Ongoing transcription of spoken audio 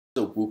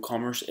A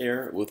WooCommerce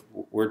error with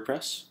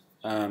WordPress.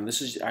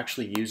 This is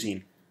actually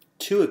using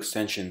two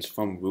extensions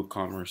from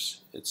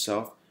WooCommerce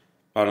itself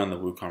out on the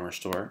WooCommerce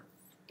store.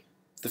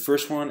 The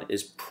first one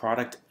is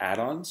product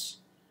add-ons.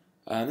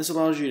 This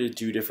allows you to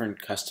do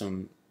different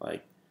custom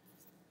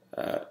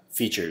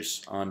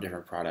features on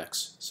different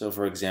products. So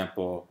for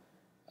example,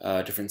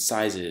 different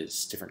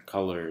sizes, different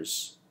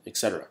colors,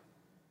 etc.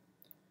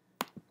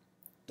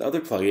 The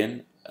other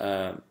plugin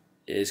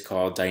is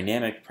called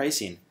dynamic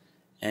pricing.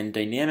 And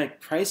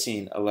dynamic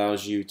pricing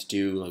allows you to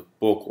do like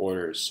bulk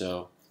orders.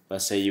 So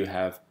let's say you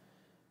have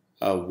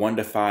 1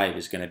 to 5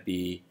 is going to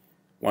be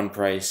one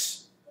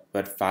price,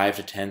 but 5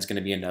 to 10 is going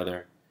to be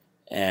another,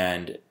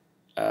 and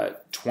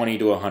 20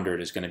 to 100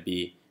 is going to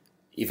be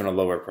even a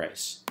lower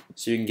price.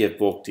 So you can give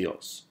bulk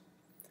deals.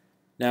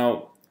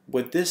 Now,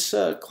 what this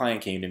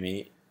client came to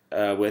me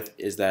with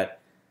is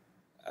that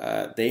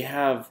they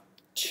have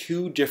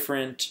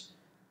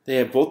they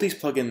have both these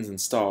plugins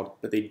installed,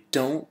 but they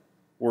don't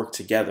work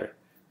together,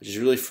 which is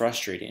really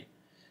frustrating.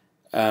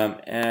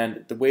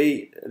 And the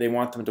way they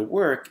want them to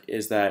work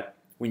is that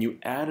when you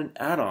add an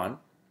add-on,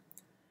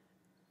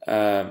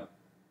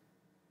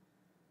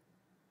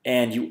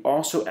 and you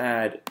also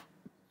add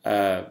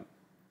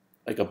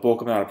like a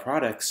bulk amount of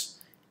products,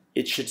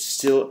 it should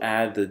still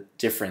add the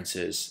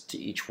differences to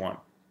each one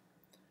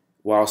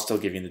while still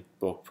giving the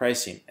bulk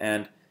pricing.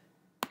 And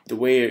the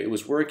way it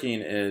was working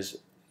is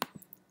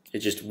it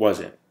just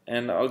wasn't.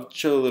 And I'll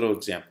show a little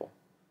example.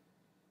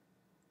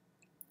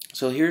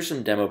 So here's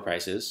some demo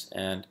prices,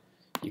 and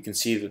you can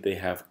see that they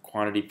have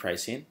quantity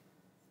pricing,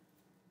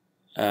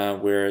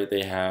 where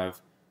they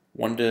have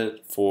 1 to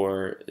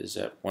 4 is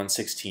at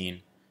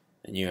 116,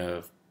 and you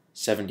have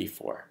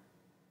 74.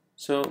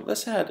 So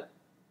let's add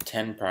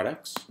 10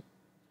 products,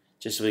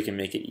 just so we can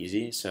make it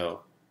easy.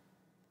 So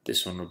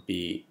this one would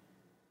be,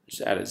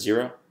 just add a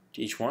 0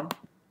 to each one.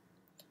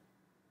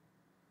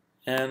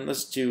 And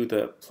let's do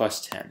the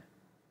plus 10.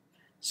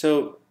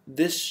 So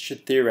this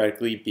should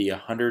theoretically be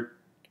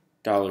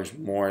 $100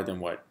 more than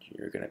what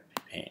you're going to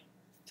be paying.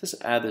 Just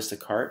add this to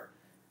cart,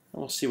 and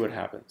we'll see what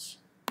happens.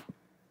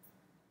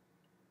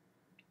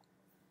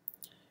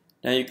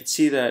 Now you can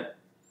see that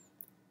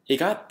it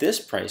got this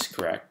price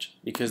correct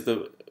because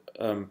the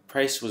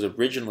price was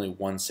originally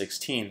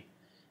 116,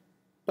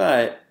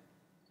 but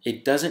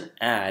it doesn't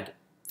add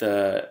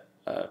the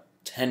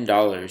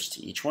 $10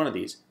 to each one of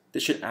these.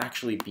 This should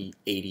actually be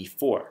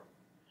 84.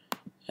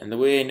 And the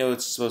way I know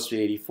it's supposed to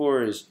be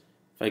 84 is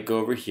if I go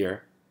over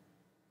here,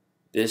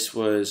 this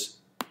was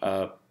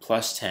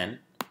plus 10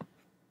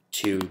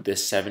 to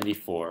this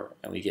 74,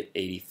 and we get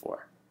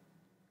 84.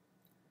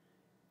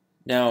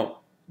 Now,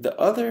 the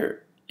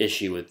other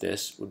issue with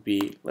this would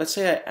be, let's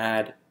say I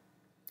add,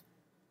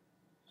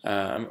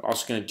 I'm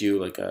also going to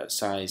do like a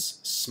size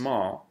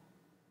small,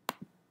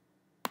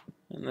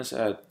 and let's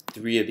add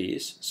 3 of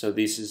these. So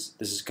this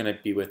is going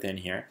to be within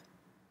here.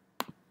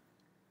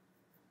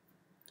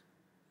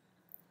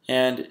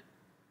 And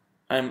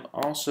I'm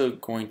also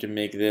going to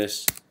make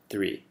this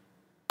 3.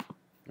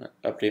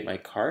 Update my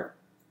cart,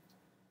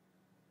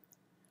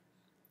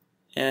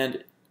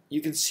 and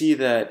you can see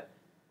that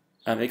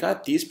it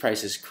got these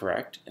prices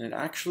correct, and it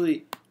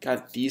actually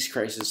got these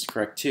prices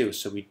correct too,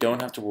 so we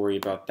don't have to worry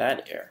about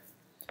that error.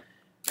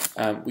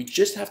 We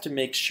just have to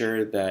make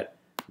sure that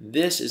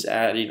this is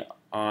adding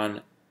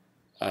on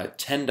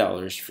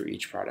 $10 for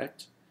each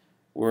product,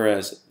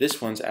 whereas this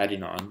one's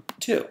adding on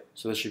 2.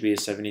 So this should be a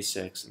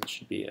 76, and this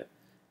should be a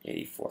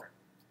 84.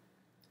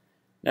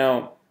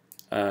 Now,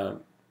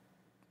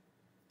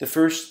 the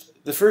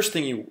first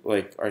thing you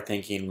are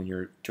thinking when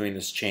you're doing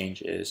this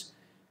change is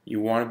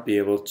you want to be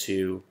able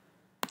to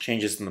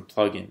change this in the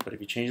plugin. But if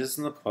you change this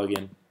in the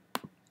plugin,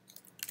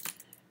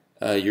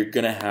 you're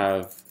going to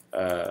have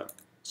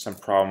some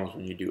problems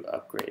when you do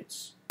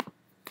upgrades.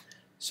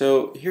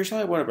 So here's how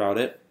I went about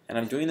it, and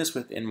I'm doing this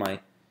within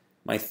my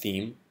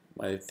theme.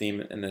 My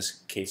theme in this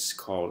case is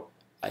called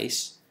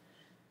Ice,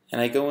 and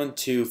I go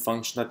into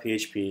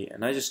functions.php,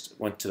 and I just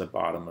went to the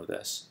bottom of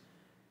this,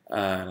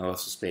 and I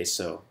left some space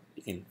so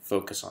you can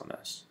focus on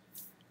this.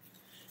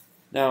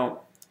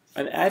 Now,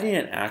 I'm adding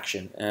an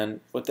action,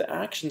 and what the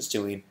action's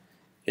doing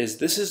is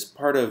this is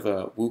part of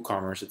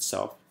WooCommerce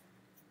itself,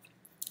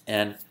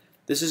 and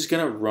this is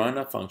going to run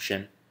a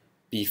function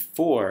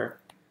before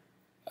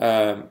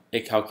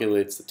it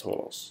calculates the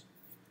totals.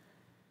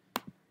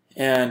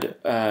 And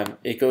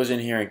it goes in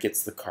here and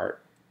gets the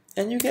cart.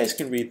 And you guys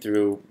can read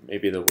through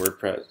maybe the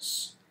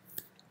WordPress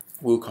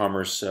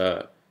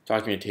WooCommerce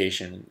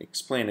documentation and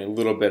explain a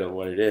little bit of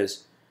what it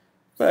is.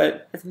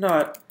 But if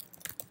not,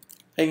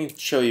 I can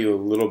show you a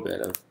little bit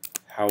of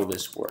how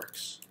this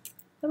works.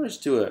 I'm going to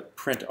just do a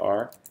print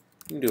R.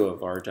 You can do a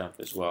var dump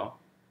as well.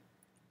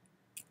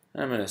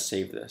 And I'm going to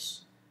save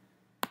this.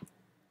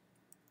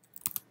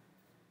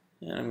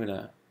 And I'm going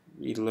to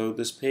reload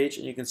this page,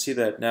 and you can see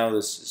that now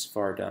this is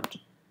var dumped.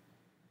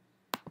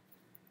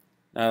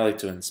 Now I like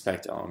to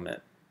inspect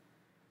element,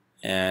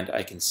 and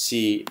I can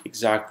see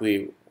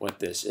exactly what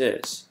this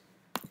is.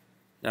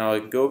 Now I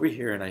go over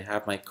here and I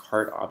have my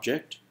cart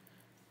object,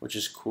 which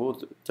is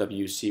cool,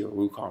 WC or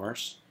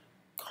WooCommerce,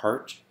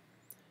 cart.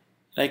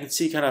 And I can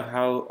see kind of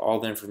how all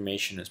the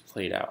information is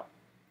played out.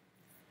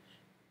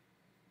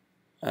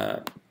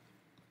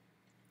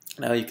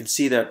 Now you can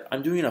see that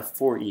I'm doing a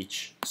for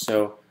each.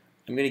 So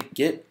I'm going to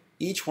get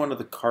each one of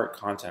the cart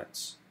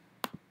contents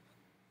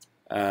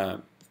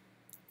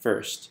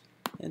first.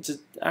 And to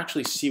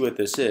actually see what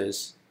this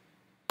is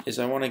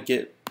I want to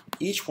get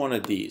each one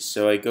of these.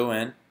 So I go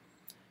in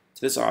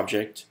to this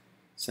object.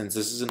 Since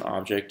this is an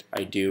object,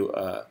 I do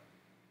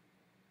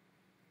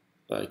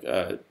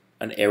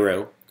an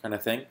arrow kind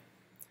of thing.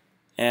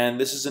 And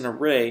this is an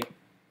array,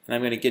 and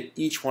I'm going to get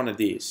each one of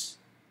these.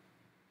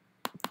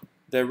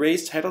 The array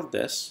is titled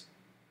this,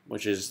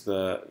 which is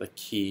the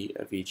key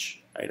of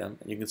each item.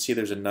 And you can see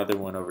there's another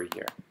one over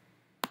here.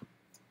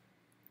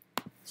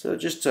 So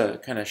just to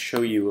kind of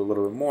show you a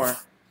little bit more,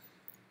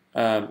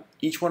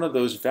 each one of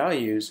those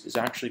values is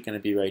actually going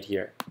to be right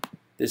here.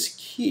 This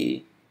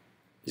key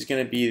is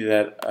going to be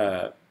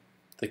that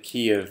the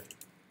key of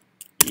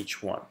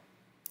each one.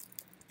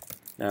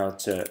 Now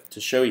to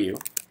show you,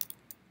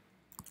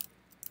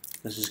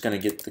 this is going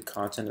to get the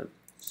content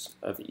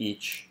of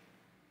each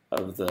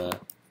of the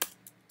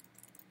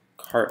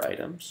cart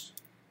items.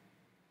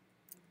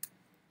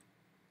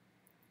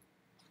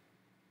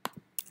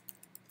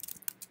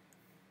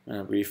 I'm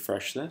going to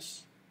refresh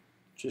this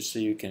just so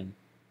you can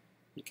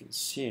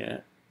see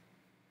it.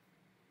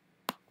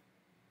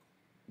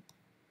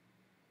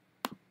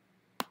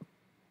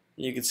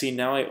 You can see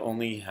now I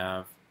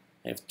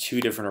have two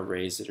different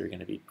arrays that are going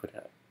to be put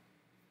out.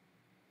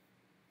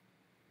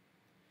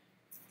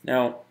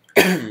 Now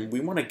we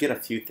want to get a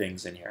few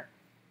things in here,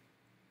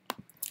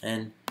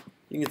 and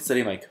you can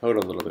study my code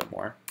a little bit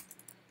more.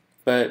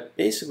 But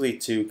basically,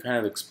 to kind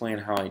of explain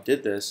how I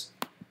did this,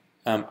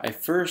 I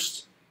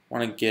first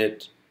want to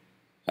get,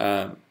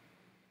 I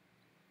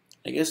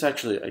guess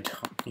actually I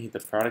don't need the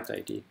product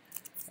ID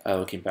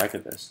looking back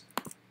at this,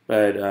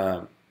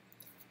 but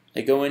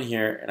I go in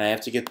here and I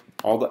have to get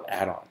all the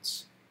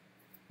add-ons.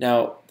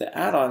 Now the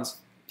add-ons,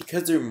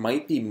 because there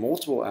might be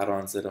multiple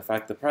add-ons that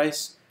affect the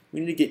price, we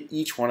need to get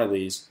each one of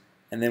these,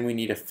 and then we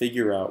need to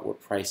figure out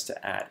what price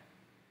to add.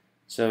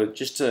 So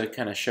just to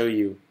kind of show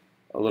you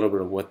a little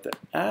bit of what the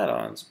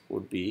add-ons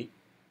would be,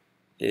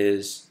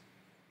 is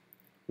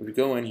we would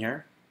go in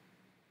here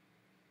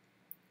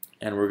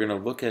and we're going to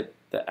look at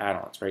the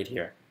add-ons right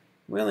here.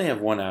 We only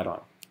have one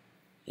add-on.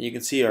 And you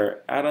can see our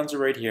add-ons are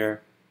right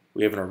here.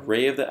 We have an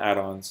array of the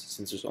add-ons.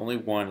 Since there's only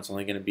one, it's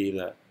only going to be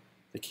the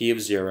key of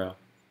 0.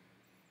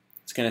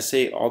 It's going to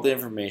say all the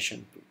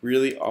information, but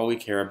really all we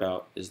care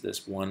about is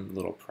this one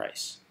little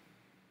price.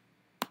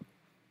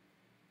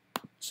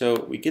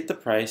 So we get the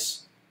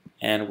price,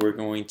 and we're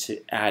going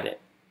to add it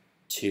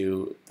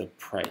to the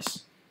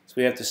price. So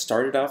we have to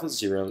start it off with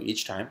 0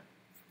 each time.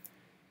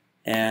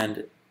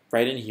 And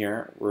right in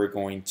here, we're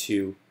going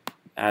to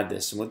add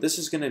this. And what this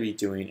is going to be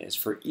doing is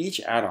for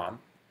each add-on,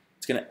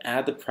 it's going to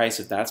add the price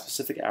of that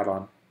specific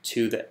add-on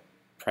to the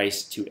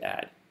price to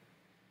add.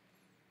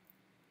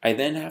 I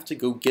then have to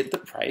go get the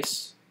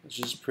price, which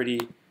is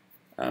pretty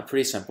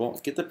simple.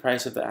 Get the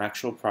price of the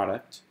actual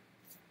product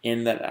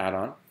in that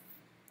add-on.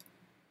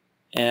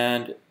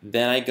 And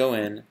then I go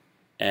in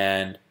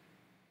and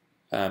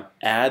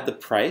add the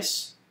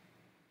price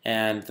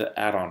and the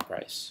add-on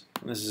price.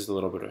 And this is a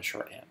little bit of a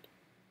shorthand.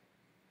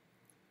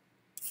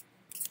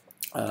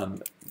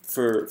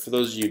 For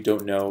those of you who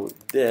don't know,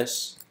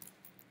 this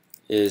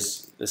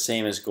is the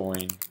same as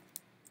going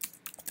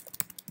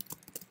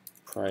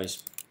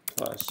price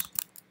plus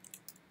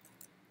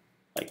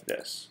like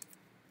this.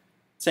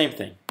 Same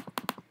thing.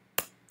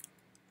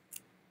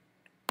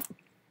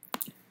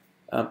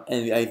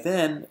 And I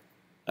then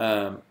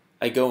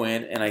I go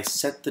in and I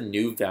set the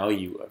new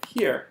value of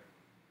here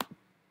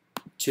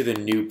to the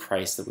new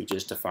price that we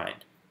just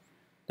defined.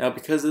 Now,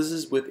 because this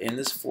is within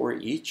this for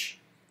each,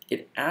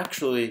 it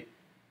actually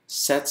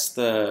sets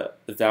the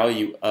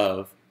value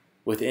of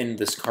within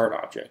this cart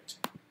object.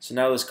 So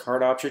now this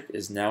cart object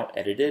is now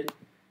edited,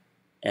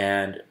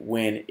 and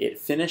when it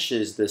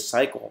finishes this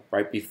cycle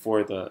right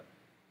before it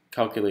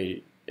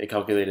calculated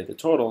the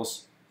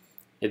totals,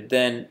 it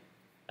then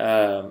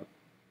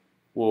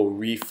will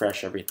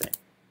refresh everything.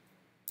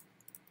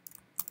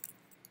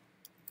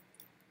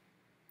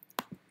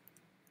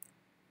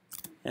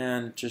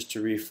 And just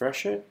to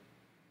refresh it,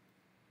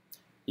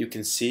 you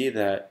can see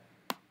that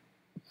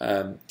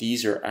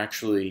these are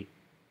actually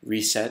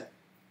reset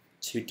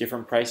to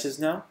different prices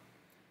now.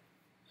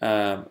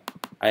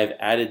 I've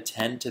added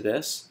 10 to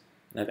this,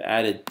 and I've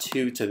added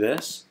 2 to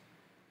this,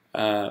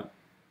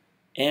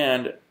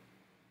 and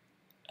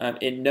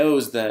it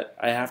knows that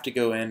I have to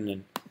go in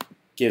and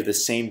give the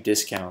same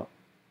discount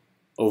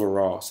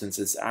overall, since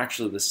it's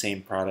actually the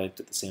same product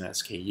with the same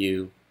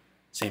SKU,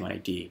 same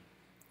ID,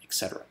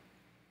 etc.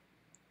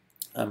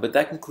 But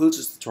that concludes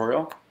this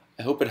tutorial.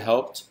 I hope it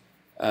helped.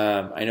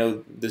 I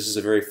know this is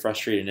a very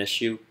frustrating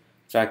issue.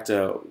 In fact,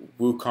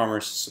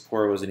 WooCommerce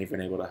support wasn't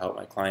even able to help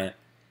my client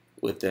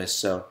with this,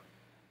 so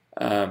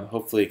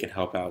hopefully it can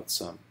help out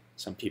some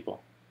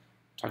people.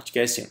 Talk to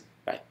you guys soon.